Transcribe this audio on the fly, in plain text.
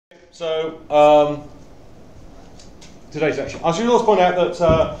So today's lecture. I should also point out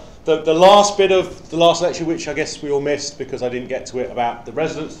that the last bit of the last lecture, which I guess we all missed because I didn't get to it, about the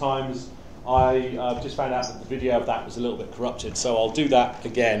residence times, I just found out that the video of that was a little bit corrupted. So I'll do that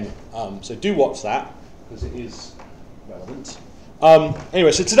again. So do watch that because it is relevant.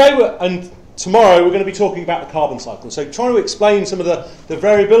 Anyway, so today and tomorrow we're going to be talking about the carbon cycle. So trying to explain some of the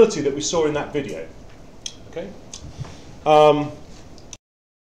variability that we saw in that video. Okay.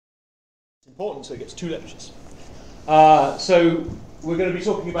 It's important, so it gets 2 lectures. So we're going to be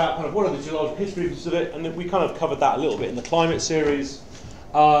talking about kind of what are the geological histories of it, and we kind of covered that a little bit in the climate series.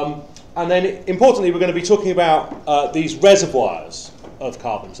 And then, importantly, we're going to be talking about these reservoirs of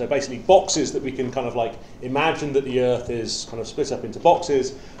carbon. So basically boxes that we can kind of like imagine that the Earth is kind of split up into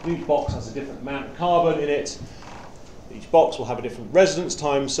boxes. Each box has a different amount of carbon in it. Each box will have a different residence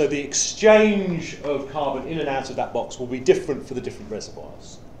time. So the exchange of carbon in and out of that box will be different for the different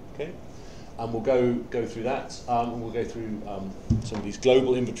reservoirs. Okay? And we'll go through that, and we'll go through some of these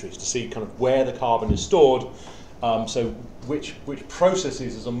global inventories to see kind of where the carbon is stored, so which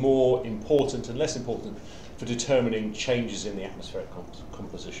processes are more important and less important for determining changes in the atmospheric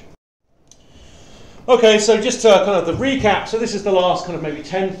composition. Okay, so just kind of the recap. So this is the last kind of maybe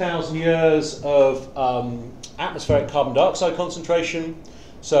 10,000 years of atmospheric carbon dioxide concentration.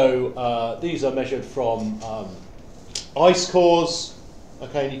 So these are measured from ice cores.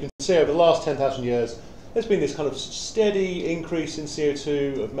 Okay, and you can see over the last 10,000 years, there's been this kind of steady increase in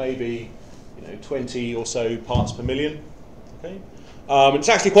CO2 of maybe 20 or so parts per million. Okay, it's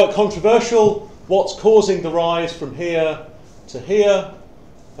actually quite controversial what's causing the rise from here to here.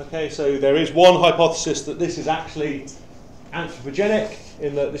 Okay, so there is one hypothesis that this is actually anthropogenic,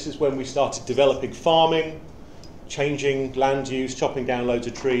 in that this is when we started developing farming, changing land use, chopping down loads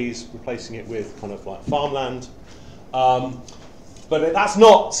of trees, replacing it with kind of like farmland. But that's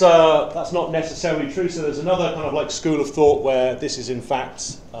not necessarily true. So there's another kind of like school of thought where this is in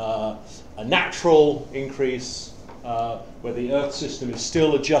fact a natural increase, where the Earth system is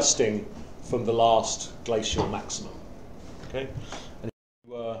still adjusting from the last glacial maximum. Okay, and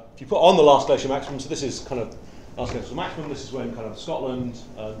if you put on the last glacial maximum, so this is kind of last glacial maximum. This is when kind of Scotland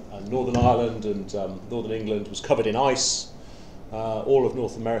and Northern Ireland and Northern England was covered in ice. All of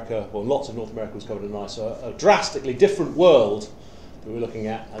North America, well, lots of North America was covered in ice. So a drastically different world that we're looking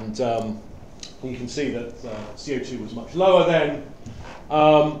at, and you can see that CO2 was much lower then,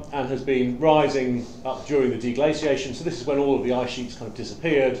 and has been rising up during the deglaciation. So this is when all of the ice sheets kind of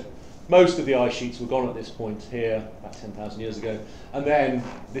disappeared. Most of the ice sheets were gone at this point here, about 10,000 years ago, and then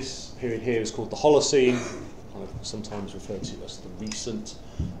this period here is called the Holocene, kind of sometimes referred to as the recent,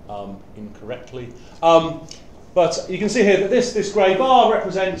 incorrectly. But you can see here that this grey bar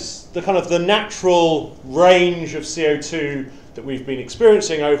represents the kind of the natural range of CO2 that we've been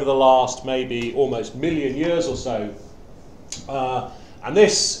experiencing over the last maybe almost million years or so. And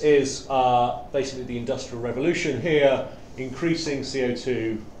this is basically the Industrial Revolution here, increasing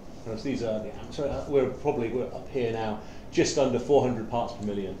CO2. These are we're up here now, just under 400 parts per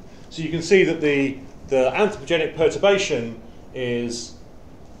million. So you can see that the anthropogenic perturbation is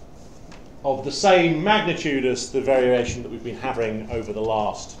of the same magnitude as the variation that we've been having over the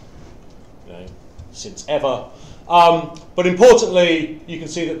last, since ever. But importantly, you can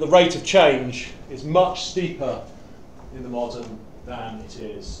see that the rate of change is much steeper in the modern than it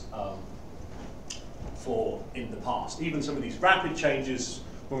is in the past. Even some of these rapid changes,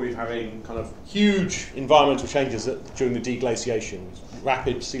 when we're having kind of huge environmental changes during the deglaciation,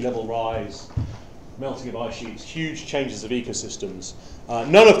 rapid sea level rise, melting of ice sheets, huge changes of ecosystems,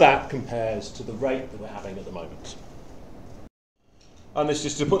 none of that compares to the rate that we're having at the moment. And this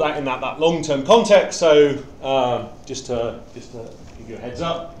just to put that in that long-term context. So just to give you a heads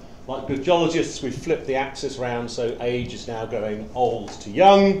up, like good geologists, we've flipped the axis around, so age is now going old to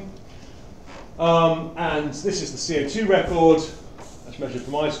young. And this is the CO2 record, that's measured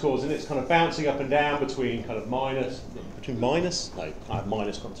from ice cores, and it's kind of bouncing up and down between kind of minus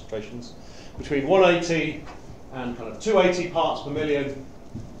concentrations, between 180 and kind of 280 parts per million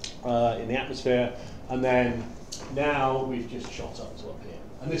in the atmosphere, and then now we've just shot up to up here.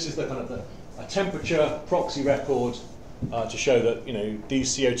 And this is the kind of a temperature proxy record to show that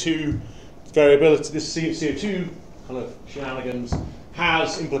these CO2 variability, this CO2 kind of shenanigans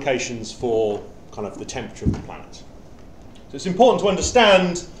has implications for kind of the temperature of the planet. So it's important to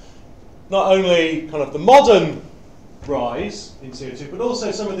understand not only kind of the modern rise in CO2, but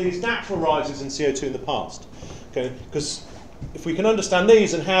also some of these natural rises in CO2 in the past. Okay, because if we can understand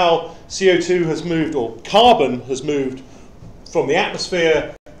these and how CO2 has moved, or carbon has moved from the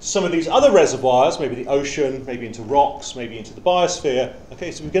atmosphere some of these other reservoirs, maybe the ocean, maybe into rocks, maybe into the biosphere.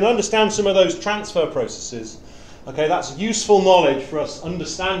 Okay, so we can understand some of those transfer processes. Okay, that's useful knowledge for us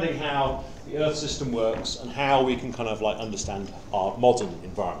understanding how the Earth system works and how we can kind of like understand our modern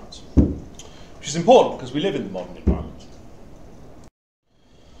environment, which is important because we live in the modern environment.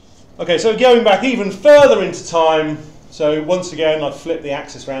 Okay, so going back even further into time, so once again I've flipped the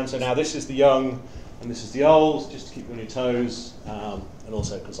axis around, so now this is the young and this is the old, just to keep you on your toes, and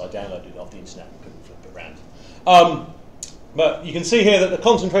also because I downloaded it off the internet and couldn't flip it around. But you can see here that the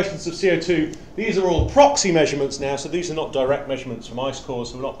concentrations of CO2, these are all proxy measurements now, so these are not direct measurements from ice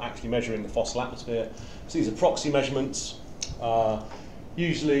cores, so we're not actually measuring the fossil atmosphere. So these are proxy measurements.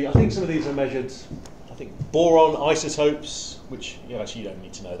 Usually, I think some of these are measured, I think boron isotopes, which actually you don't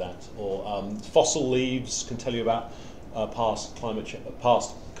need to know that, or fossil leaves can tell you about past carbon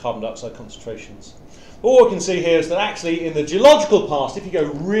dioxide concentrations. All we can see here is that actually in the geological past, if you go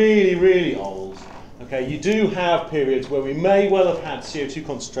really, really old, okay, you do have periods where we may well have had CO2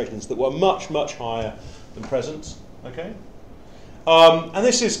 concentrations that were much, much higher than present. Okay, and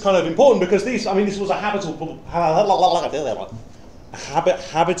this is kind of important because these, I mean, this was a habitable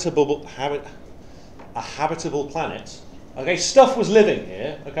planet. Okay, stuff was living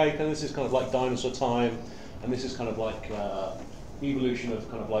here. Okay, and this is kind of like dinosaur time, and this is kind of like evolution of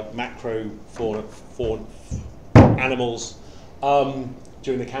kind of like macro fauna animals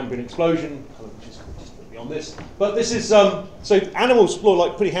during the Cambrian explosion, which is just beyond this. But this is, so animals were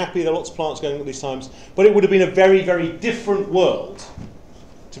like pretty happy, there are lots of plants going on at these times, but it would have been a very, very different world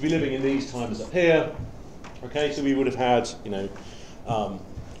to be living in these times up here. Okay, so we would have had, you know,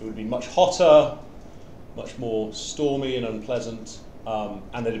 it would be much hotter, much more stormy and unpleasant, and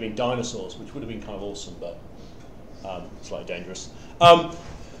there'd have been dinosaurs, which would have been kind of awesome, but slightly dangerous.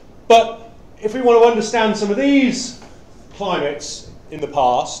 But if we want to understand some of these climates in the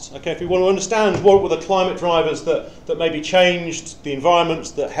past, okay, if we want to understand what were the climate drivers that maybe changed the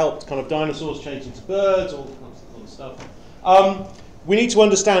environments that helped kind of dinosaurs change into birds, all kinds of stuff, we need to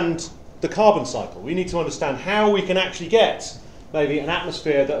understand the carbon cycle. We need to understand how we can actually get maybe an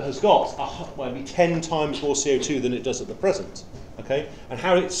atmosphere that has got maybe 10 times more CO2 than it does at the present, okay, and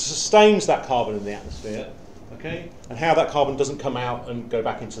how it sustains that carbon in the atmosphere, okay, and how that carbon doesn't come out and go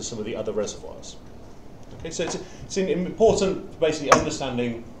back into some of the other reservoirs. Okay, so it's important, basically,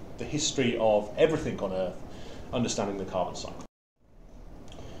 understanding the history of everything on Earth, understanding the carbon cycle.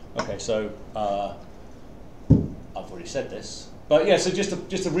 Okay, so I've already said this, but yeah, so just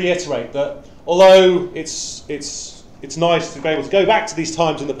to reiterate that, although it's nice to be able to go back to these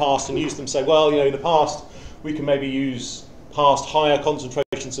times in the past and use them, say, well, you know, in the past we can maybe use past higher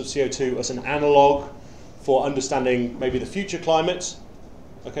concentrations of CO2 as an analogue for understanding maybe the future climate.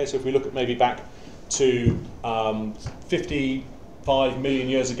 Okay, so if we look at maybe back to 55 million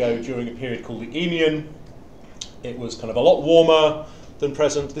years ago during a period called the Eemian, it was kind of a lot warmer than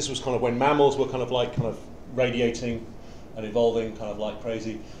present. This was kind of when mammals were kind of radiating and evolving kind of like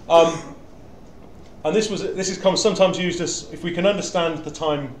crazy. And this is kind of sometimes used as, if we can understand the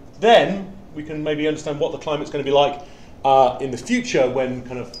time then, we can maybe understand what the climate's going to be like in the future when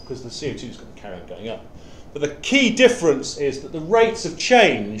kind of, because the CO2 is going to carry on going up. But the key difference is that the rates of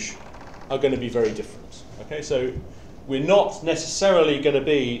change are going to be very different. Okay, so we're not necessarily going to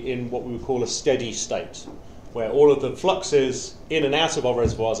be in what we would call a steady state, where all of the fluxes in and out of our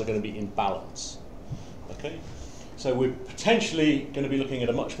reservoirs are going to be in balance. Okay, so we're potentially going to be looking at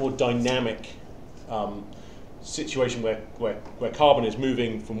a much more dynamic situation where carbon is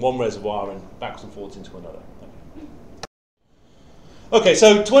moving from one reservoir and backwards and forwards into another. Okay,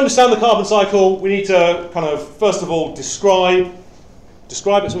 so to understand the carbon cycle, we need to kind of, first of all, describe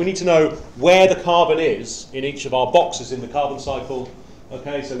it. So we need to know where the carbon is in each of our boxes in the carbon cycle.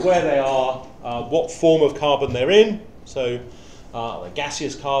 Okay, so where they are, what form of carbon they're in. So are they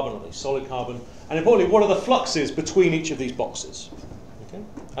gaseous carbon, are they solid carbon? And importantly, what are the fluxes between each of these boxes? Okay,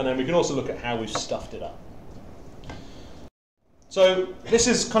 and then we can also look at how we've stuffed it up. So this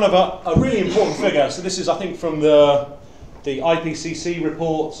is kind of a really important figure. So this is, I think, from the IPCC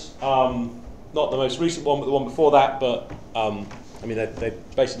report, not the most recent one, but the one before that. But I mean, they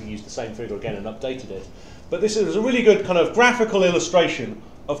basically used the same figure again and updated it. But this is a really good kind of graphical illustration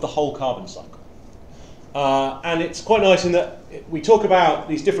of the whole carbon cycle. And it's quite nice in that we talk about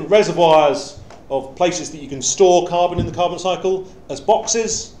these different reservoirs of places that you can store carbon in the carbon cycle as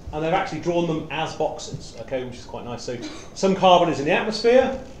boxes, and they've actually drawn them as boxes, okay, which is quite nice. So some carbon is in the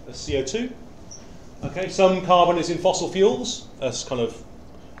atmosphere as CO2. Okay, some carbon is in fossil fuels as kind of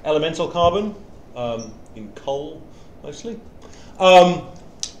elemental carbon, in coal mostly.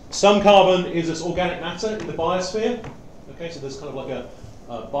 Some carbon is as organic matter in the biosphere. Okay, so there's kind of like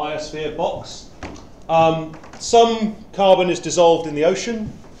biosphere box. Some carbon is dissolved in the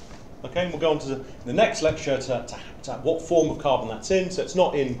ocean. Okay, and we'll go on to the next lecture to what form of carbon that's in. So it's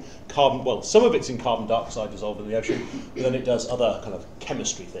not in carbon, well, some of it's in carbon dioxide dissolved in the ocean, but then it does other kind of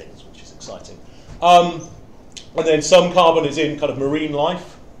chemistry things, which is exciting. And then some carbon is in kind of marine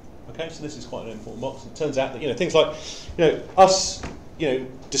life. Okay, so this is quite an important box. It turns out that, things like, us,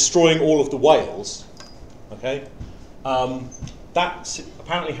 destroying all of the whales, okay, that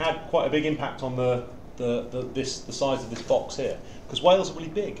apparently had quite a big impact on the size of this box here, because whales are really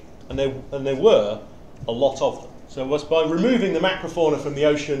big, and there were a lot of them. So by removing the macrofauna from the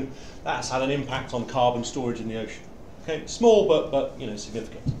ocean, that's had an impact on carbon storage in the ocean. Okay, small but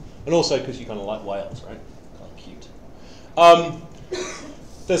significant, and also because you kind of like whales, right? Kind of cute.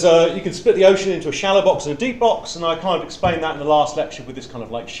 You can split the ocean into a shallow box and a deep box, and I kind of explained that in the last lecture with this kind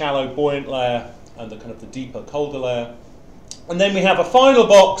of like shallow buoyant layer and the kind of the deeper colder layer. And then we have a final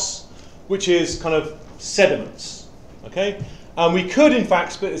box, which is kind of sediments. Okay, and we could in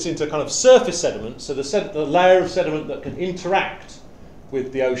fact split this into kind of surface sediments, so the layer of sediment that can interact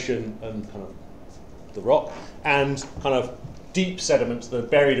with the ocean and kind of the rock, and kind of deep sediments that are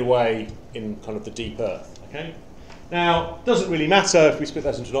buried away in kind of the deep earth. Okay. Now, it doesn't really matter if we split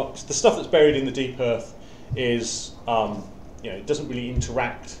that into not. The stuff that's buried in the deep earth is, it doesn't really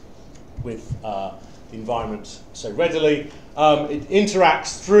interact with the environment so readily. It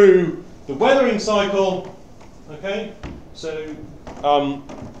interacts through the weathering cycle. Okay, so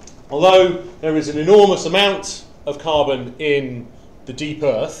although there is an enormous amount of carbon in the deep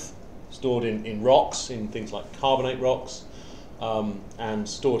earth, stored in rocks, in things like carbonate rocks, and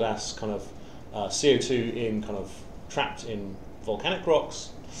stored as kind of CO2 in kind of trapped in volcanic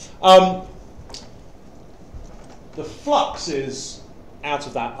rocks. The fluxes out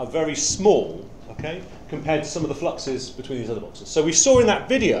of that are very small, okay, compared to some of the fluxes between these other boxes. So we saw in that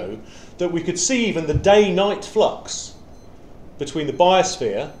video that we could see even the day-night flux between the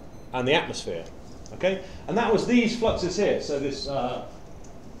biosphere and the atmosphere, okay, and that was these fluxes here. So this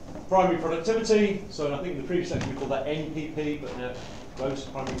primary productivity, so I think in the previous lecture we called that NPP, but now gross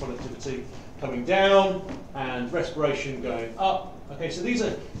primary productivity, coming down, and respiration going up. Okay, so these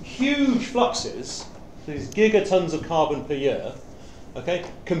are huge fluxes, these gigatons of carbon per year, okay,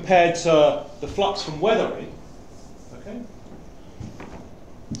 compared to the flux from weathering. Okay,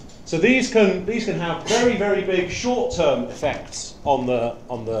 so these can have very, very big short-term effects on the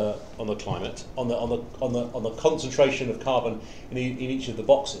climate, on the concentration of carbon in each of the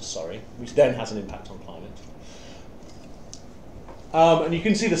boxes. Sorry, which then has an impact on climate. And you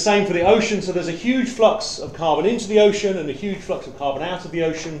can see the same for the ocean. So there's a huge flux of carbon into the ocean and a huge flux of carbon out of the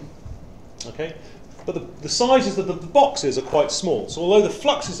ocean. Okay, but the sizes of the boxes are quite small. So although the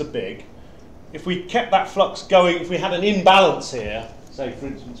fluxes are big, if we kept that flux going, if we had an imbalance here, say for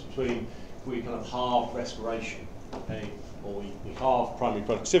instance between, if we kind of halved respiration, okay, or we halved primary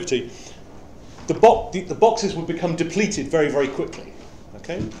productivity, the boxes would become depleted very, very quickly.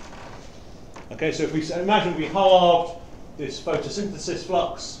 Okay. Okay, so if we imagine we halved this photosynthesis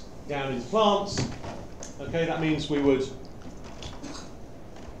flux down into plants, okay, that means if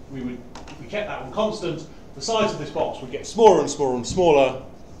we kept that one constant, the size of this box would get smaller and smaller and smaller,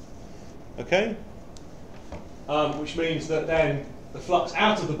 okay, which means that then the flux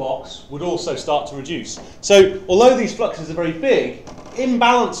out of the box would also start to reduce. So although these fluxes are very big,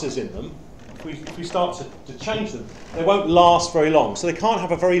 imbalances in them, if we start to change them, they won't last very long. So they can't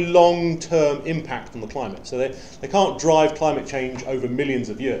have a very long-term impact on the climate. So they can't drive climate change over millions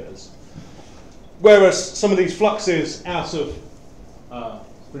of years. Whereas some of these fluxes out of,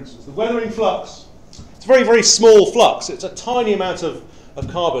 for instance, the weathering flux, it's a very, very small flux. It's a tiny amount of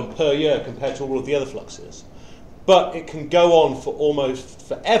carbon per year compared to all of the other fluxes. But it can go on for almost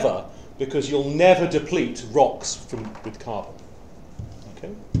forever because you'll never deplete rocks with carbon.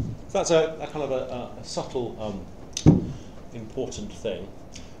 Okay? So that's a kind of a subtle, important thing.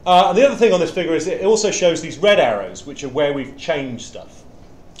 And the other thing on this figure is it also shows these red arrows, which are where we've changed stuff.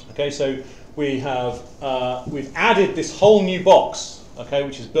 Okay, so we've added this whole new box, okay,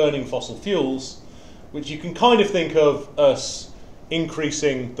 which is burning fossil fuels, which you can kind of think of as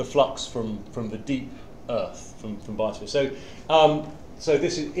increasing the flux from the deep earth, from biosphere. So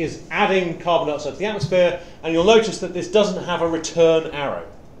this is adding carbon dioxide to the atmosphere, and you'll notice that this doesn't have a return arrow.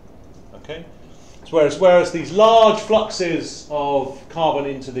 Okay, so whereas these large fluxes of carbon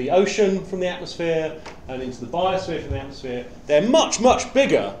into the ocean from the atmosphere and into the biosphere from the atmosphere, they're much, much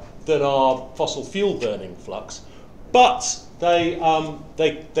bigger than our fossil fuel burning flux, but they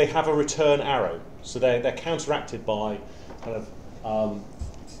have a return arrow. So they're counteracted by kind of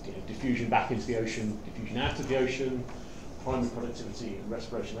diffusion back into the ocean, diffusion out of the ocean, primary productivity and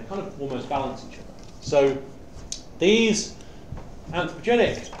respiration. They kind of almost balance each other. So these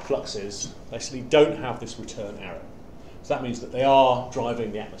anthropogenic fluxes basically don't have this return arrow. So that means that they are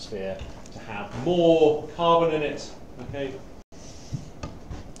driving the atmosphere to have more carbon in it. Okay,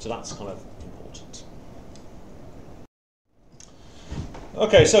 so that's kind of important.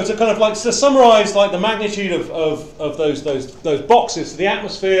 Okay, so to kind of like to summarise like the magnitude of those boxes, so the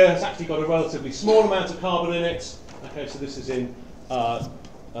atmosphere has actually got a relatively small amount of carbon in it. Okay, so this is in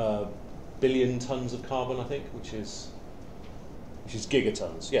billion tons of carbon, I think, which is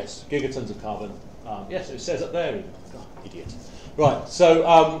gigatons. Yes, gigatons of carbon. Yes, it says up there. Oh, idiot. Right.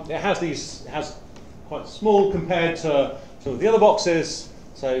 So it has quite small compared to some of the other boxes.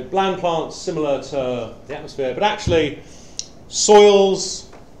 So bland plants similar to the atmosphere, but actually soils,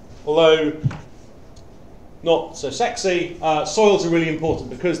 although not so sexy, soils are really important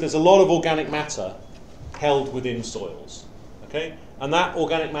because there's a lot of organic matter held within soils. Okay, and that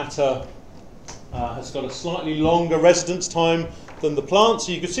organic matter has got a slightly longer residence time than the plants.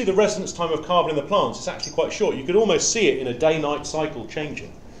 So you can see the residence time of carbon in the plants is actually quite short. You could almost see it in a day-night cycle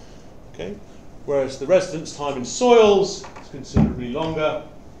changing. Okay, whereas the residence time in soils is considerably longer,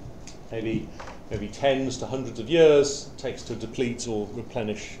 maybe tens to hundreds of years it takes to deplete or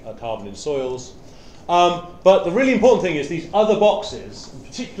replenish carbon in soils. But the really important thing is these other boxes, and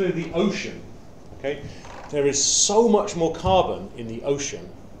particularly the ocean. Okay, there is so much more carbon in the ocean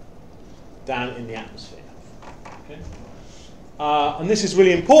than in the atmosphere. Okay? And this is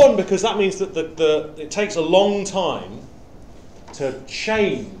really important because that means that it takes a long time to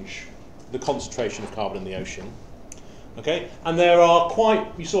change the concentration of carbon in the ocean. Okay? And there are quite,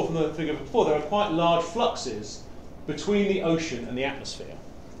 you saw from the figure before, there are quite large fluxes between the ocean and the atmosphere.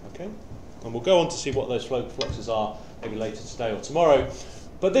 Okay? And we'll go on to see what those fluxes are maybe later today or tomorrow.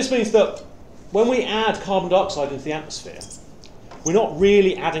 But this means that when we add carbon dioxide into the atmosphere, we're not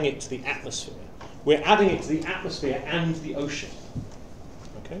really adding it to the atmosphere. We're adding it to the atmosphere and the ocean.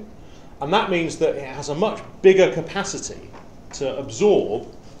 Okay? And that means that it has a much bigger capacity to absorb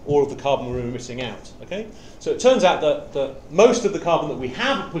all of the carbon we're emitting out. Okay? So it turns out that most of the carbon that we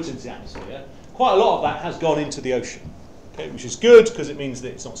have put into the atmosphere, quite a lot of that has gone into the ocean. Okay? Which is good because it means that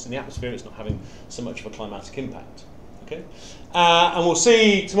it's not in the atmosphere, it's not having so much of a climatic impact. Okay? And we'll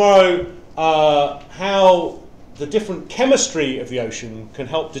see tomorrow how the different chemistry of the ocean can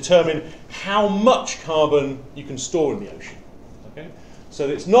help determine how much carbon you can store in the ocean. Okay? So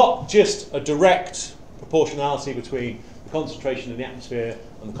it's not just a direct proportionality between the concentration in the atmosphere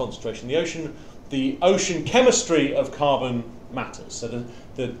and the concentration in the ocean. The ocean chemistry of carbon matters. So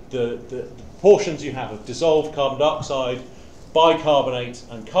the proportions you have of dissolved carbon dioxide, bicarbonate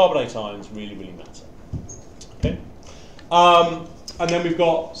and carbonate ions really, really matter. Okay? And then we've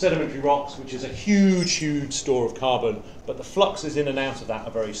got sedimentary rocks, which is a huge, huge store of carbon, but the fluxes in and out of that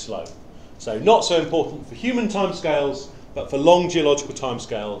are very slow. So not so important for human timescales, but for long geological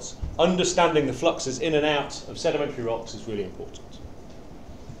timescales, understanding the fluxes in and out of sedimentary rocks is really important.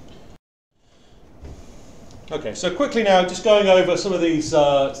 Okay, so quickly now, just going over some of these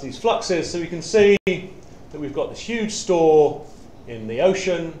fluxes, so we can see that we've got this huge store in the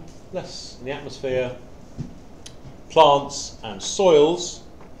ocean, less in the atmosphere, plants and soils.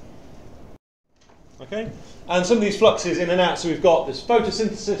 Okay, and some of these fluxes in and out, so we've got this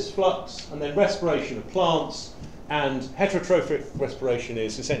photosynthesis flux and then respiration of plants, and heterotrophic respiration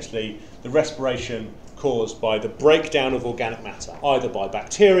is essentially the respiration caused by the breakdown of organic matter, either by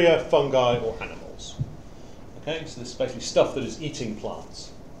bacteria, fungi or animals. Okay, so this is basically stuff that is eating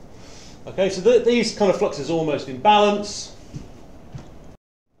plants. Okay, so these kind of fluxes are almost in balance.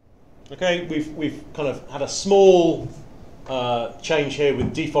 Okay, we've kind of had a small change here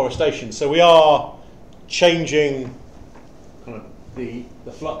with deforestation. So we are changing kind of the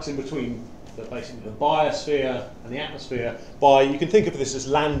flux in between basically the biosphere and the atmosphere by, you can think of this as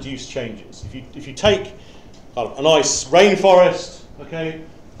land use changes. If you take kind of a nice rainforest, okay,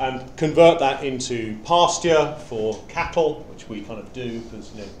 and convert that into pasture for cattle, which we kind of do because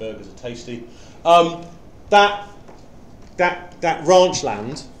burgers are tasty, that ranch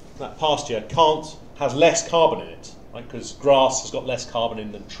land, that pasture has less carbon in it, right? Because grass has got less carbon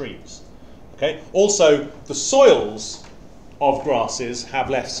in than trees. Okay. Also, the soils of grasses have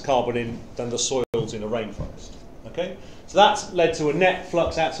less carbon in than the soils in a rainforest. Okay. So that's led to a net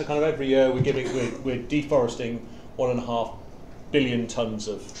flux out. So kind of every year we're deforesting 1.5 billion tons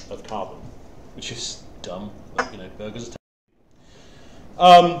of carbon, which is dumb. But, burgers are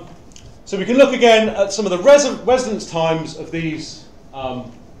tasty. So we can look again at some of the residence times of these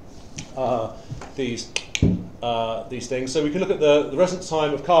things. So we can look at the residence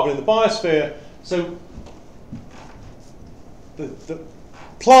time of carbon in the biosphere. So the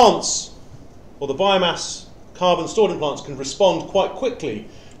plants, or the biomass carbon stored in plants, can respond quite quickly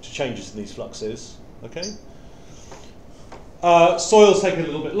to changes in these fluxes. Okay. Soils take a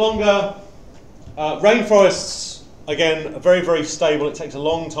little bit longer. Rainforests, again, are very, very stable. It takes a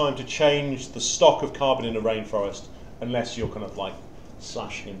long time to change the stock of carbon in a rainforest unless you're kind of like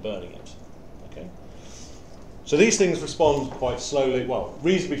slashing and burning it. Okay. So these things respond quite slowly, well,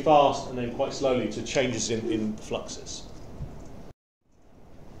 reasonably fast, and then quite slowly to changes in fluxes.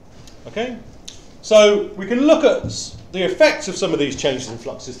 Okay. So we can look at the effects of some of these changes in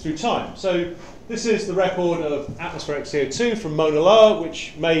fluxes through time. So this is the record of atmospheric CO2 from Mauna Loa,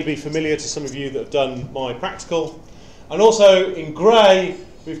 which may be familiar to some of you that have done my practical. And also in grey,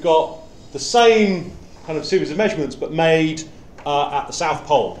 we've got the same kind of series of measurements, but made at the South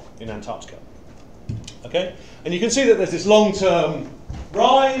Pole in Antarctica. Okay, and you can see that there's this long-term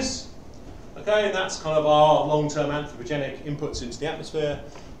rise. Okay, and that's kind of our long-term anthropogenic inputs into the atmosphere.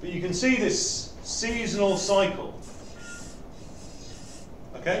 But you can see this seasonal cycle.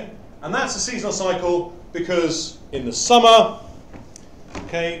 Okay, and that's a seasonal cycle because in the summer,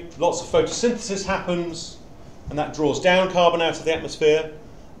 okay, lots of photosynthesis happens, and that draws down carbon out of the atmosphere.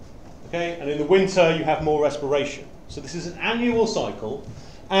 Okay, and in the winter you have more respiration. So this is an annual cycle,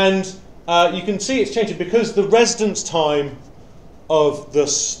 and you can see it's changing because the residence time of the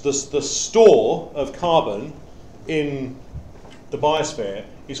store of carbon in the biosphere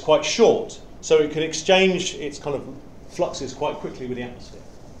is quite short, so it can exchange its kind of fluxes quite quickly with the atmosphere.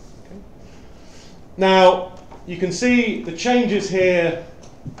 Okay. Now you can see the changes here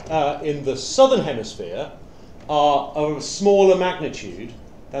in the southern hemisphere are of a smaller magnitude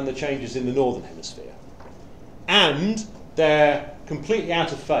than the changes in the northern hemisphere, and they're completely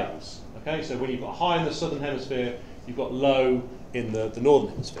out of phase. Okay, so when you've got high in the southern hemisphere, you've got low in the northern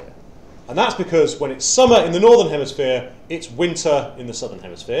hemisphere. And that's because when it's summer in the northern hemisphere, it's winter in the southern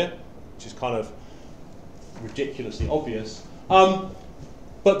hemisphere, which is kind of ridiculously obvious.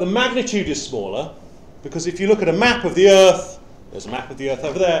 But the magnitude is smaller because if you look at a map of the Earth, there's a map of the Earth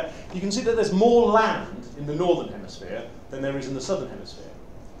over there, you can see that there's more land in the northern hemisphere than there is in the southern hemisphere.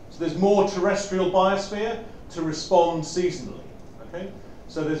 So there's more terrestrial biosphere to respond seasonally. Okay?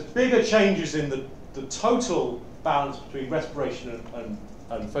 So there's bigger changes in the total balance between respiration and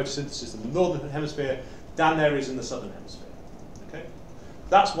photosynthesis in the northern hemisphere than there is in the southern hemisphere. Okay?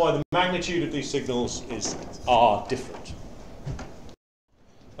 That's why the magnitude of these signals are different.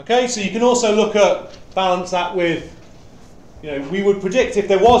 Okay, so you can also look at balance that with, you know, we would predict if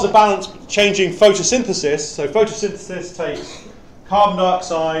there was a balance changing photosynthesis. So photosynthesis takes carbon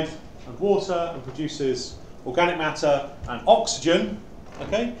dioxide and water and produces organic matter and oxygen.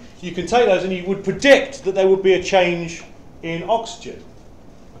 Okay, you can take those and you would predict that there would be a change in oxygen.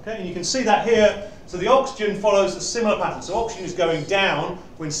 Okay, and you can see that here. So the oxygen follows a similar pattern. So oxygen is going down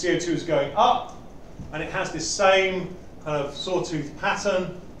when CO2 is going up, and it has this same kind of sawtooth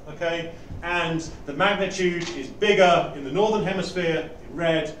pattern. Okay, and the magnitude is bigger in the northern hemisphere in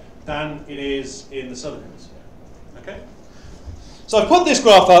red than it is in the southern hemisphere. Okay. So I've put this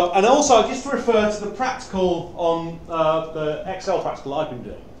graph up, and also just to refer to the practical on the Excel practical I've been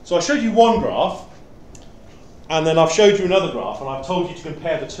doing. So I showed you one graph, and then I've showed you another graph, and I've told you to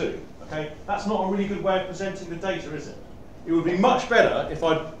compare the two. Okay, that's not a really good way of presenting the data, is it? It would be much better if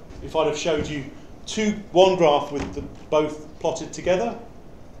I'd have showed you one graph with both plotted together.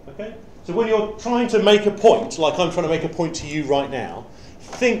 Okay, so when you're trying to make a point, like I'm trying to make a point to you right now,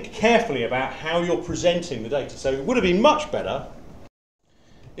 think carefully about how you're presenting the data. So it would have been much better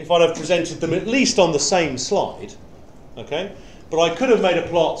if I'd have presented them at least on the same slide, okay? But I could have made a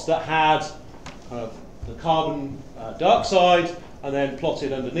plot that had the carbon dioxide, and then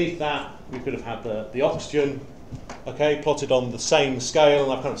plotted underneath that, we could have had the oxygen, okay, plotted on the same scale,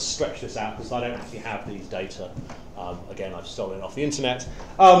 and I've kind of stretched this out because I don't actually have these data. Again, I've stolen it off the internet.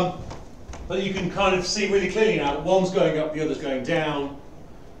 But you can kind of see really clearly now that one's going up, the other's going down,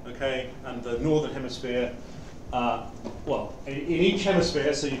 okay, and the northern hemisphere, well, in each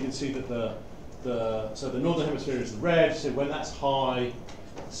hemisphere, so you can see that so the northern hemisphere is the red, so when that's high,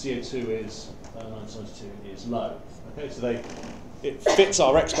 CO2 is 992 is low. Okay, so it fits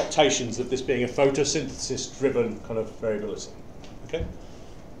our expectations of this being a photosynthesis-driven kind of variability. Okay.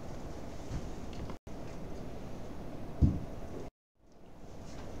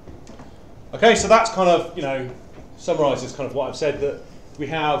 Okay, so that's kind of, you know, summarises kind of what I've said, that we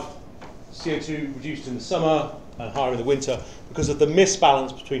have CO2 reduced in the summer and higher in the winter because of the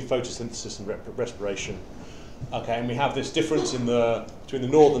misbalance between photosynthesis and respiration. Okay, and we have this difference between the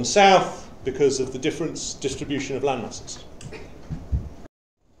north and south because of the different distribution of land masses.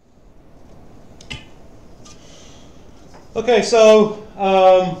 Okay, so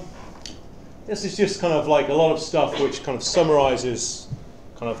this is just kind of like a lot of stuff which kind of summarizes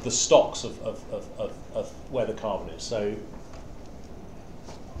kind of the stocks of where the carbon is. So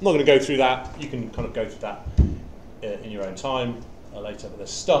I'm not going to go through that. You can kind of go through that in your own time later, but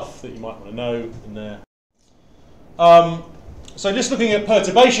there's stuff that you might want to know in there. So just looking at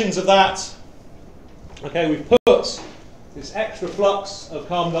perturbations of that, okay, we've put this extra flux of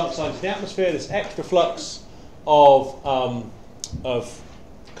carbon dioxide into the atmosphere, this extra flux of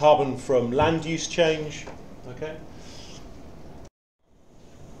carbon from land use change, okay?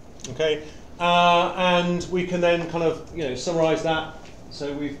 Okay, and we can then kind of summarize that.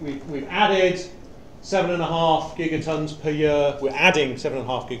 So we've added 7.5 gigatons per year. We're adding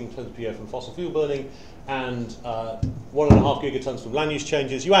 7.5 gigatons per year from fossil fuel burning, and 1.5 gigatons from land use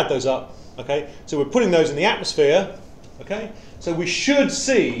changes. You add those up, okay? So we're putting those in the atmosphere, okay? So we should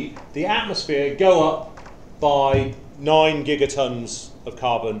see the atmosphere go up by 9 gigatons of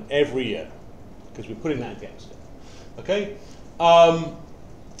carbon every year, because we're putting that into the atmosphere, okay?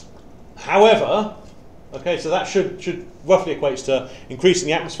 However, okay, so that should roughly equates to increasing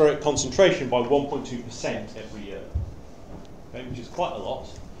the atmospheric concentration by 1.2% every year, okay, which is quite a lot.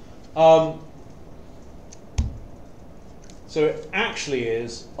 So it actually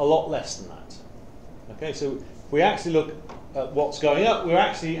is a lot less than that. Okay, so if we actually look at what's going up, we're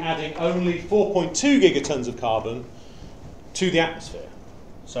actually adding only 4.2 gigatons of carbon to the atmosphere.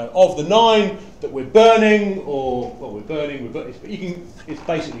 So of the 9 that we're burning, or well, it's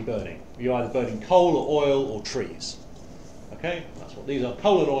basically burning. You're either burning coal or oil or trees. Okay, that's what these are: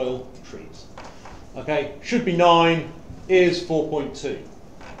 coal and oil, trees. Okay, should be 9, is 4.2.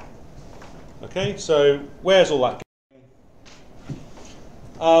 Okay, so where's all that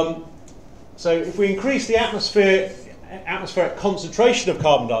going? So if we increase the atmospheric concentration of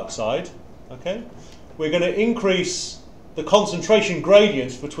carbon dioxide, okay, we're going to increase the concentration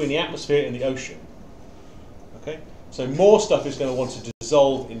gradients between the atmosphere and the ocean. Okay, so more stuff is going to want to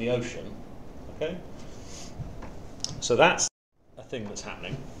dissolve in the ocean. Okay, so that's a thing that's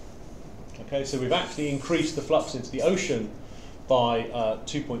happening. Okay, so we've actually increased the flux into the ocean by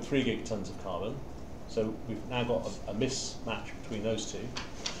 2.3 gigatons of carbon. So we've now got a mismatch between those two.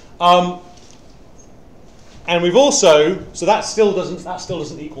 And we've also, so that still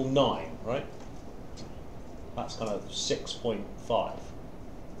doesn't equal 9, right? That's kind of 6.5.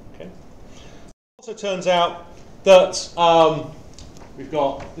 Okay. Also turns out that we've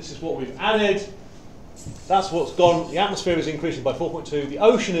got, this is what we've added. That's what's gone. The atmosphere is increasing by 4.2. The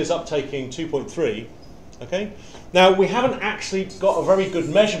ocean is uptaking 2.3. Okay. Now we haven't actually got a very good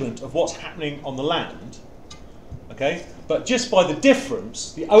measurement of what's happening on the land. Okay. But just by the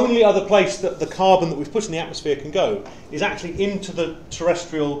difference, the only other place that the carbon that we've put in the atmosphere can go is actually into the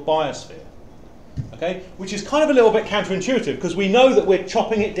terrestrial biosphere. Okay, which is kind of a little bit counterintuitive, because we know that we're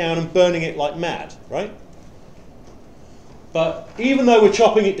chopping it down and burning it like mad, right? But even though we're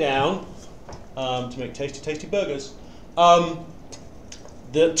chopping it down to make tasty, tasty burgers,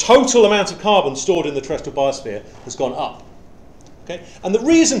 the total amount of carbon stored in the terrestrial biosphere has gone up. Okay, and the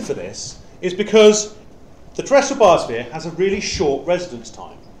reason for this is because the terrestrial biosphere has a really short residence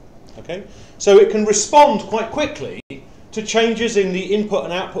time. Okay, so it can respond quite quickly to changes in the input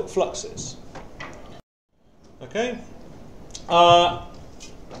and output fluxes. Okay, and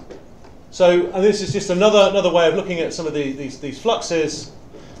this is just another way of looking at some of these fluxes.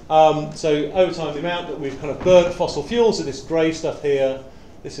 So over time, the amount that we've kind of burnt fossil fuels, so this grey stuff here,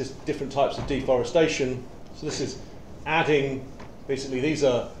 this is different types of deforestation. So this is adding, basically these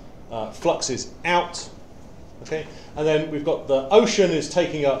are fluxes out. Okay, and then we've got the ocean is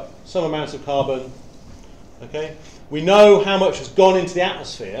taking up some amount of carbon. Okay, we know how much has gone into the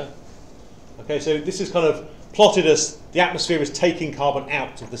atmosphere. Okay, so this is kind of plotted as the atmosphere is taking carbon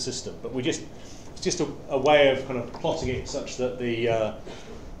out of the system, but it's just a way of kind of plotting it such that the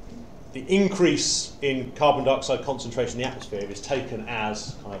increase in carbon dioxide concentration in the atmosphere is taken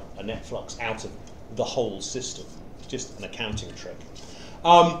as kind of a net flux out of the whole system. It's just an accounting trick.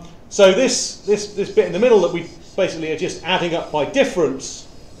 So this bit in the middle that we basically are just adding up by difference.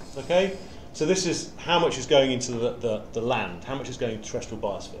 Okay, so this is how much is going into the land, how much is going into the terrestrial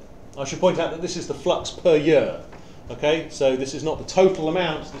biosphere. I should point out that this is the flux per year. Okay, so this is not the total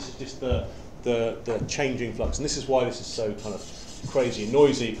amount. This is just the changing flux, and this is why this is so kind of crazy and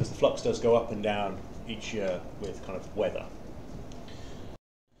noisy, because the flux does go up and down each year with kind of weather.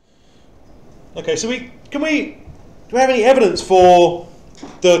 Okay, so do we have any evidence for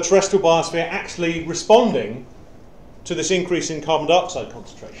the terrestrial biosphere actually responding to this increase in carbon dioxide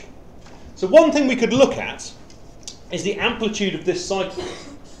concentration? So one thing we could look at is the amplitude of this cycle.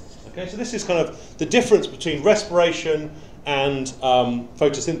 Okay, so this is kind of the difference between respiration and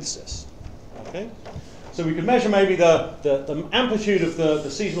photosynthesis. Okay, so we could measure maybe the amplitude of the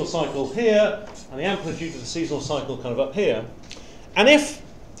seasonal cycle here and the amplitude of the seasonal cycle kind of up here. And if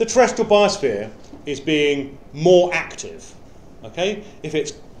the terrestrial biosphere is being more active, okay, if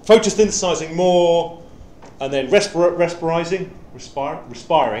it's photosynthesizing more and then respiring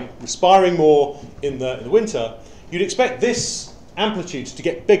more in the winter, you'd expect this amplitude to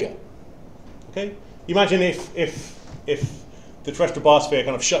get bigger. Okay, imagine if the terrestrial biosphere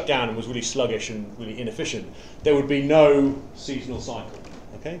kind of shut down and was really sluggish and really inefficient, there would be no seasonal cycle.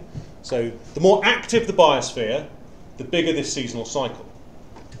 Okay, so the more active the biosphere, the bigger this seasonal cycle.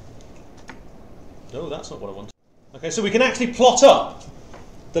 No, that's not what I wanted. Okay, so we can actually plot up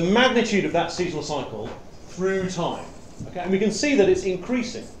the magnitude of that seasonal cycle through time. Okay, and we can see that it's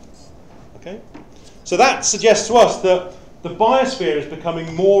increasing. Okay, so that suggests to us that the biosphere is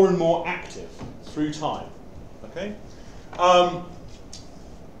becoming more and more active through time. Okay,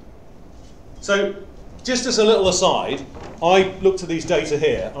 so just as a little aside, I looked at these data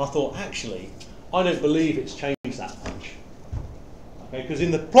here and I thought, actually, I don't believe it's changed that much. Okay, because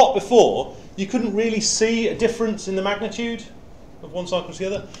in the plot before, you couldn't really see a difference in the magnitude of one cycle to the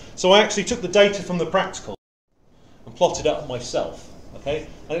other. So I actually took the data from the practical and plotted it up myself. Okay,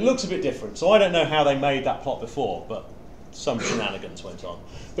 and it looks a bit different. So I don't know how they made that plot before, but some shenanigans went on.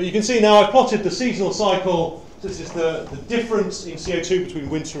 But you can see now I've plotted the seasonal cycle. This is the difference in CO2 between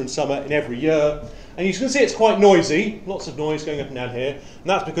winter and summer in every year. And you can see it's quite noisy, lots of noise going up and down here. And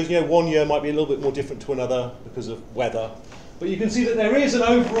that's because, you know, one year might be a little bit more different to another because of weather. But you can see that there is an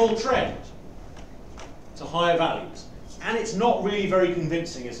overall trend to higher values. And it's not really very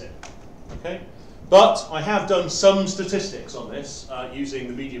convincing, is it? Okay? But I have done some statistics on this using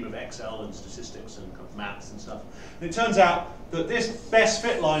the medium of Excel and statistics and kind of maths and stuff. And it turns out that this best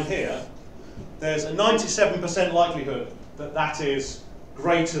fit line here, there's a 97% likelihood that that is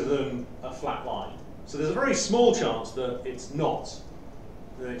greater than a flat line. So there's a very small chance that it's not,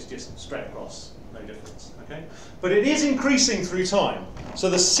 that it's just straight across, no difference. Okay? But it is increasing through time. So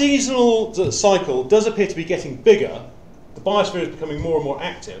the seasonal cycle does appear to be getting bigger. The biosphere is becoming more and more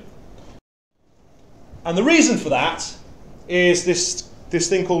active. And the reason for that is this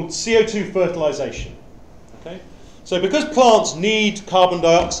thing called CO2 fertilization. Okay? So because plants need carbon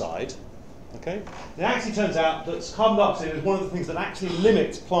dioxide, okay, it actually turns out that carbon dioxide is one of the things that actually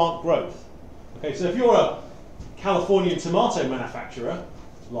limits plant growth. Okay, so if you're a Californian tomato manufacturer,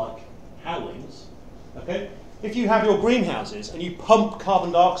 like Howlings, okay, if you have your greenhouses and you pump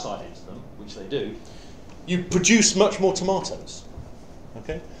carbon dioxide into them, which they do, you produce much more tomatoes.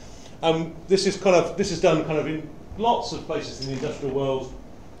 Okay? This is done kind of in lots of places in the industrial world,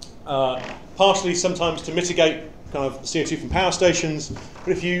 partially sometimes to mitigate kind of CO2 from power stations.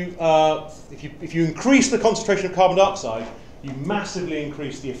 But if you increase the concentration of carbon dioxide, you massively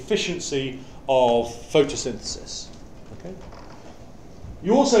increase the efficiency of photosynthesis. Okay?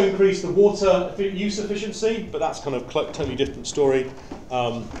 You also increase the water use efficiency, but that's kind of a totally different story.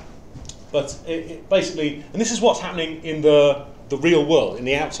 But it basically, and this is what's happening in the real world, in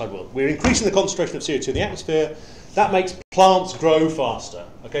the outside world. We're increasing the concentration of CO2 in the atmosphere. That makes plants grow faster.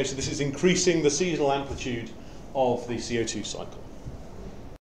 Okay, so this is increasing the seasonal amplitude of the CO2 cycle.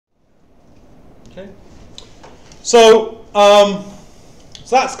 Okay, so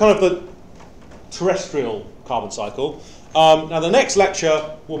that's kind of the terrestrial carbon cycle. Now the next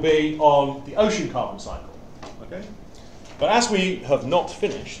lecture will be on the ocean carbon cycle. Okay, but as we have not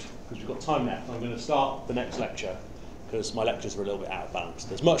finished, because we've got time left, I'm going to start the next lecture, because my lectures are a little bit out of balance.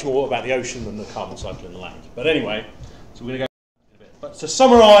 There's much more about the ocean than the carbon cycle in the land. But anyway, so we're going to go a bit. But to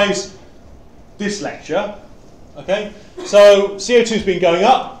summarise this lecture, okay, so CO2's been going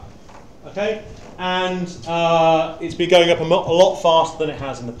up, okay, and it's been going up a lot faster than it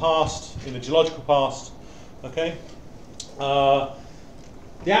has in the past, in the geological past, okay.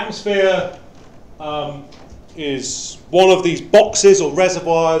 The atmosphere is one of these boxes or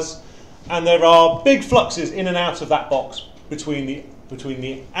reservoirs, and there are big fluxes in and out of that box between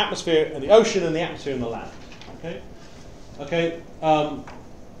the atmosphere and the ocean and the atmosphere and the land. Okay, okay.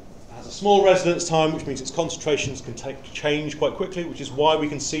 It has a small residence time, which means its concentrations can change quite quickly, which is why we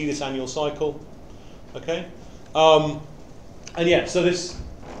can see this annual cycle. Okay, and yeah, so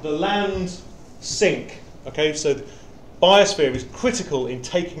the land sink. Okay, so the biosphere is critical in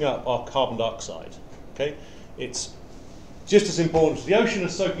taking up our carbon dioxide. Okay, it's just as important as the ocean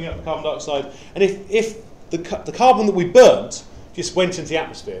as soaking up the carbon dioxide. And if the carbon that we burnt just went into the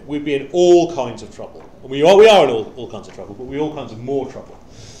atmosphere, we'd be in all kinds of trouble. And we are in all kinds of trouble, but we're all kinds of more trouble.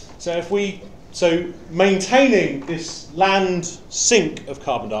 So if we So maintaining this land sink of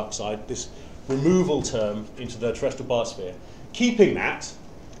carbon dioxide, this removal term into the terrestrial biosphere, keeping that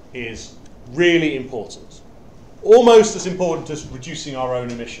is really important. Almost as important as reducing our own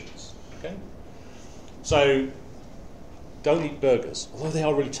emissions. Okay? So don't eat burgers, although they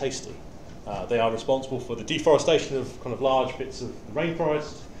are really tasty. They are responsible for the deforestation of kind of large bits of the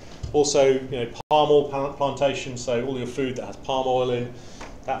rainforest. Also, palm oil plantations, so all your food that has palm oil in,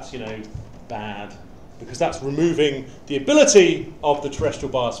 that's, bad, because that's removing the ability of the terrestrial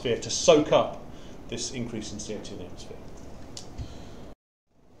biosphere to soak up this increase in CO2 in the atmosphere.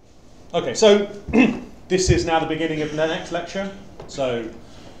 Okay, so this is now the beginning of the next lecture. So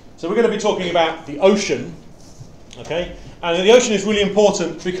we're going to be talking about the ocean, okay? And the ocean is really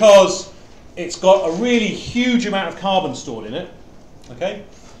important because it's got a really huge amount of carbon stored in it, okay?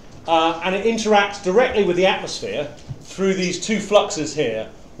 And it interacts directly with the atmosphere through these two fluxes here.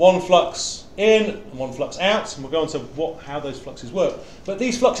 One flux in and one flux out, and we'll go on to how those fluxes work. But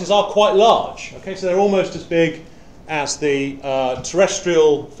these fluxes are quite large, okay? So they're almost as big as the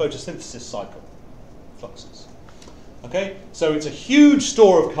terrestrial photosynthesis cycle fluxes. Okay? So it's a huge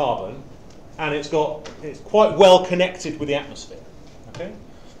store of carbon, and it's quite well connected with the atmosphere. Okay?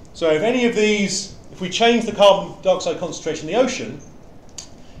 So if we change the carbon dioxide concentration in the ocean,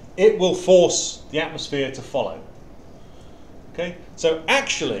 it will force the atmosphere to follow. Okay? So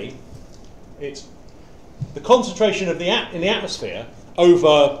actually, it's the concentration in the atmosphere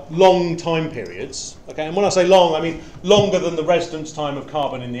over long time periods. Okay? And when I say long, I mean longer than the residence time of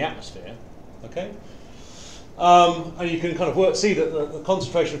carbon in the atmosphere. Okay? And you can kind of see that the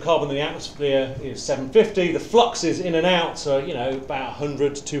concentration of carbon in the atmosphere is 750. The fluxes in and out are, about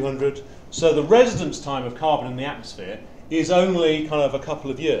 100 to 200. So the residence time of carbon in the atmosphere is only kind of a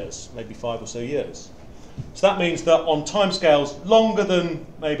couple of years, maybe 5 or so years. So that means that on timescales longer than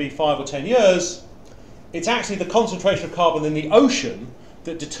maybe 5 or 10 years, it's actually the concentration of carbon in the ocean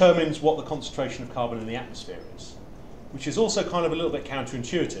that determines what the concentration of carbon in the atmosphere is, which is also kind of a little bit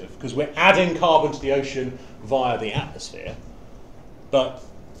counterintuitive because we're adding carbon to the ocean via the atmosphere. But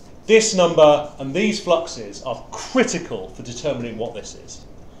this number and these fluxes are critical for determining what this is.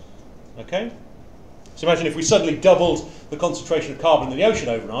 Okay? So imagine if we suddenly doubled the concentration of carbon in the ocean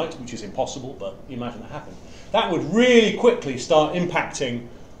overnight, which is impossible, but imagine that happened. That would really quickly start impacting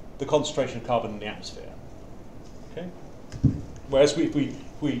the concentration of carbon in the atmosphere. Okay? Whereas if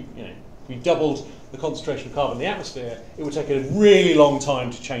we doubled the concentration of carbon in the atmosphere, it would take a really long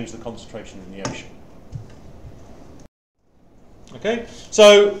time to change the concentration in the ocean. Okay?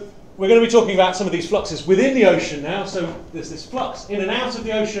 So we're going to be talking about some of these fluxes within the ocean now. So there's this flux in and out of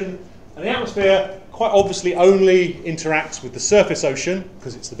the ocean, and the atmosphere quite obviously only interacts with the surface ocean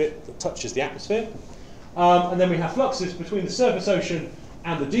because it's the bit that touches the atmosphere. And then we have fluxes between the surface ocean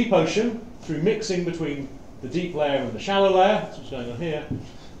and the deep ocean through mixing between the deep layer and the shallow layer. That's what's going on here.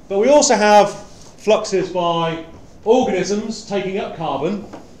 But we also have fluxes by organisms taking up carbon,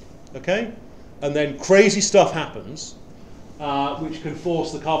 okay? And then crazy stuff happens, which can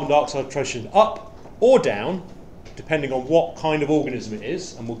force the carbon dioxide concentration up or down, depending on what kind of organism it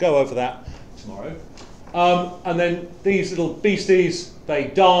is, and we'll go over that tomorrow. And then these little beasties, they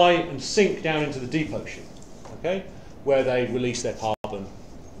die and sink down into the deep ocean, okay, where they release their carbon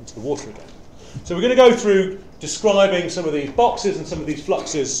into the water again. So we're going to go through describing some of these boxes and some of these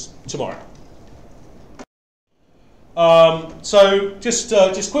fluxes tomorrow. So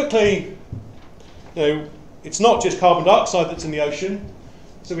just quickly, it's not just carbon dioxide that's in the ocean.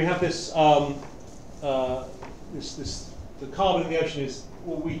 So we have this, the carbon in the ocean is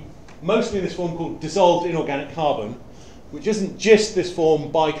mostly in this form called dissolved inorganic carbon, which isn't just this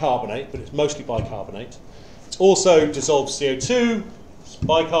form bicarbonate, but it's mostly bicarbonate. It's also dissolved CO2, it's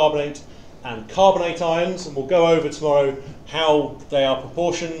bicarbonate, and carbonate ions, and we'll go over tomorrow how they are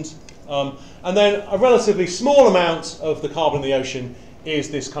proportioned. And then a relatively small amount of the carbon in the ocean is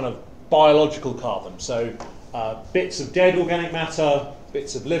this kind of biological carbon. So bits of dead organic matter,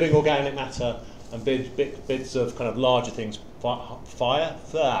 bits of living organic matter, and bits of kind of larger things, higher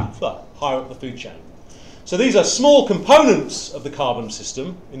up the food chain. So these are small components of the carbon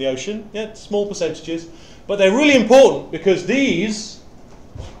system in the ocean, yeah, small percentages, but they're really important because these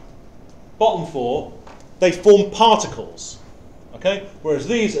bottom four, they form particles, okay? Whereas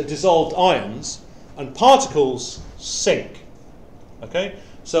these are dissolved ions, and particles sink, okay?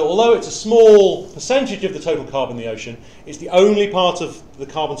 So although it's a small percentage of the total carbon in the ocean, it's the only part of the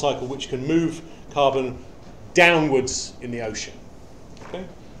carbon cycle which can move carbon downwards in the ocean, okay?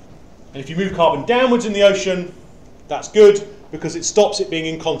 And if you move carbon downwards in the ocean, that's good because it stops it being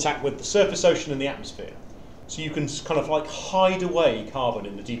in contact with the surface ocean and the atmosphere. So you can kind of like hide away carbon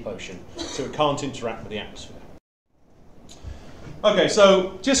in the deep ocean so it can't interact with the atmosphere. Okay,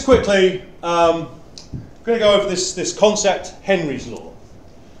 so just quickly, I'm going to go over this concept, Henry's law.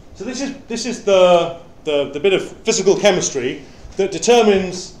 So this is the bit of physical chemistry that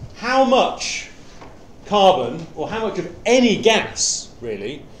determines how much carbon, or how much of any gas,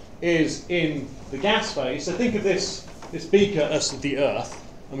 really, is in the gas phase. So think of this beaker as the Earth,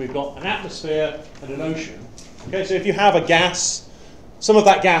 and we've got an atmosphere and an ocean. Okay, so if you have a gas, some of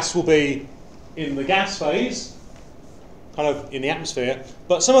that gas will be in the gas phase, kind of in the atmosphere,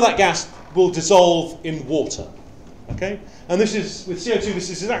 but some of that gas will dissolve in water. Okay, and this is, with CO2,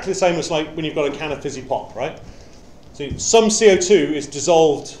 this is exactly the same as like when you've got a can of fizzy pop, right? So some CO2 is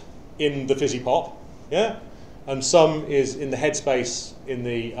dissolved in the fizzy pop, yeah, and some is in the headspace in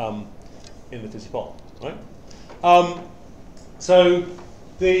the fizzy pop, right? So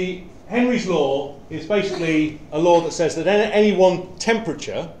the Henry's law is basically a law that says that at any one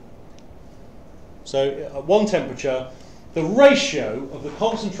temperature, so at one temperature, the ratio of the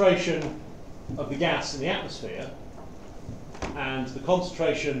concentration of the gas in the atmosphere and the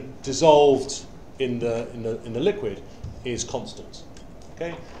concentration dissolved in the liquid is constant.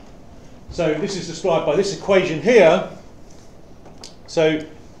 Okay, so this is described by this equation here. So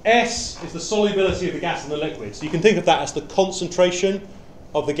S is the solubility of the gas in the liquid. So you can think of that as the concentration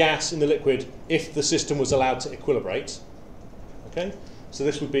of the gas in the liquid if the system was allowed to equilibrate. Okay, so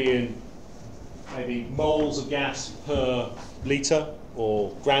this would be in maybe moles of gas per litre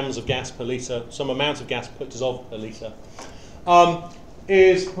or grams of gas per litre, some amount of gas dissolved per litre,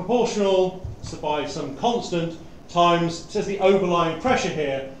 is proportional by some constant times, it says the overlying pressure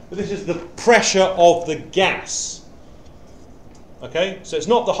here, but this is the pressure of the gas. Okay, so it's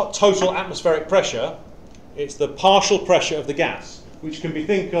not the total atmospheric pressure, it's the partial pressure of the gas, which can be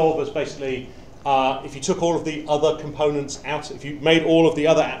think of as basically if you took all of the other components out, if you made all of the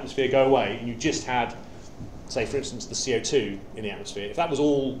other atmosphere go away and you just had, say for instance, the CO2 in the atmosphere, if that was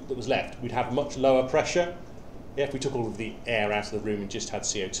all that was left, we'd have much lower pressure. Yeah, if we took all of the air out of the room and just had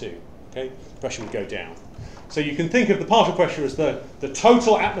CO2, okay, the pressure would go down. So you can think of the partial pressure as the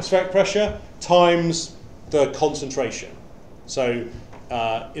total atmospheric pressure times the concentration. So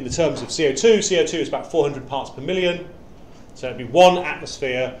in the terms of CO2, CO2 is about 400 parts per million. So it'd be 1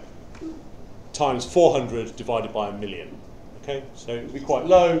 atmosphere times 400 divided by a million. Okay, so it would be quite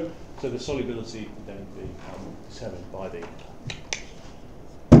low, so the solubility would then be determined by the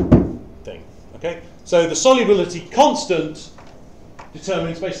thing. Okay, so the solubility constant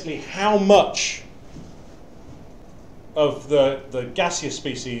determines basically how much of the gaseous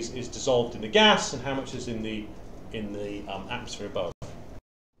species is dissolved in the gas and how much is in the atmosphere above.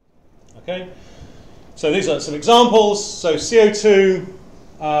 Okay, so these are some examples. So CO2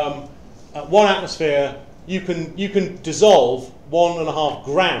 at 1 atmosphere, you can dissolve 1.5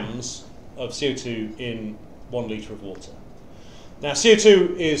 grams of CO2 in 1 litre of water. Now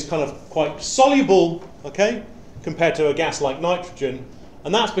CO2 is kind of quite soluble, okay, compared to a gas like nitrogen,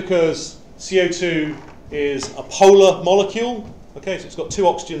 and that's because CO2 is a polar molecule, okay, so it's got 2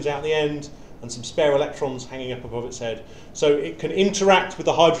 oxygens out the end and some spare electrons hanging up above its head, so it can interact with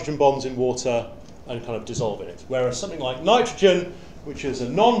the hydrogen bonds in water and kind of dissolve in it. Whereas something like nitrogen, which is a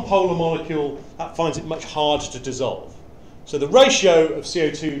non-polar molecule, that finds it much harder to dissolve. So the ratio of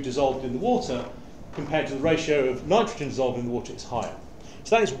CO2 dissolved in the water compared to the ratio of nitrogen dissolved in the water is higher.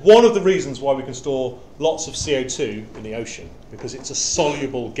 So that is one of the reasons why we can store lots of CO2 in the ocean, because it's a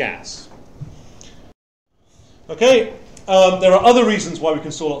soluble gas. Okay, there are other reasons why we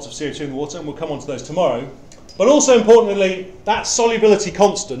can store lots of CO2 in the water, and we'll come on to those tomorrow. But also importantly, that solubility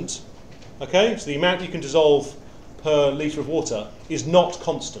constant, okay, so the amount you can dissolve per litre of water is not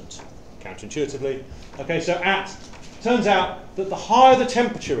constant, counterintuitively. Okay, so turns out that the higher the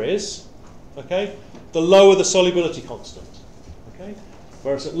temperature is, okay, the lower the solubility constant. Okay,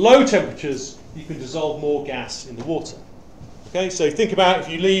 whereas at low temperatures you can dissolve more gas in the water. Okay, so think about if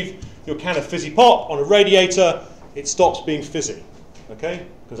you leave your can of fizzy pop on a radiator, it stops being fizzy. Okay,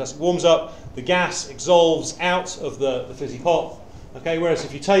 because as it warms up, the gas exsolves out of the fizzy pop. Okay, whereas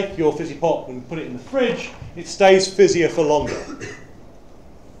if you take your fizzy pop and put it in the fridge, it stays fizzier for longer.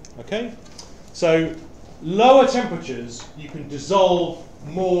 Okay, so lower temperatures, you can dissolve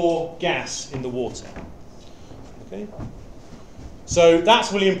more gas in the water. Okay, so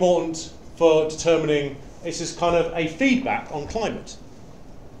that's really important for determining. This is kind of a feedback on climate.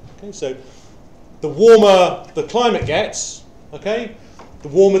 Okay, so the warmer the climate gets, okay, the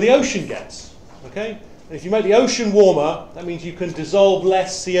warmer the ocean gets. Okay. And if you make the ocean warmer, that means you can dissolve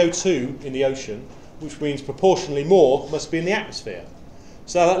less CO2 in the ocean, which means proportionally more must be in the atmosphere.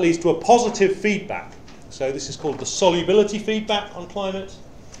 So that leads to a positive feedback So this is called the solubility feedback on climate,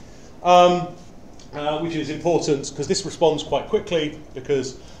 which is important because this responds quite quickly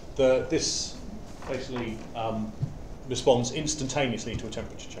because this basically responds instantaneously to a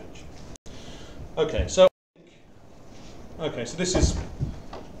temperature change. Okay, so this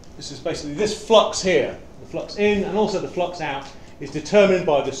is basically this flux here, the flux in and also the flux out is determined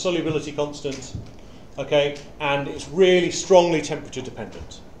by the solubility constant. Okay, and it's really strongly temperature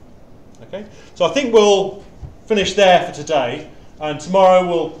dependent. Okay, so I think we'll finish there for today, and tomorrow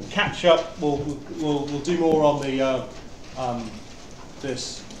we'll catch up. We'll do more on the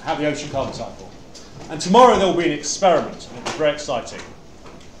how the ocean carbon cycle, and tomorrow there will be an experiment, and it'll be very exciting.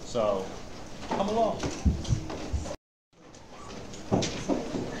 So come along.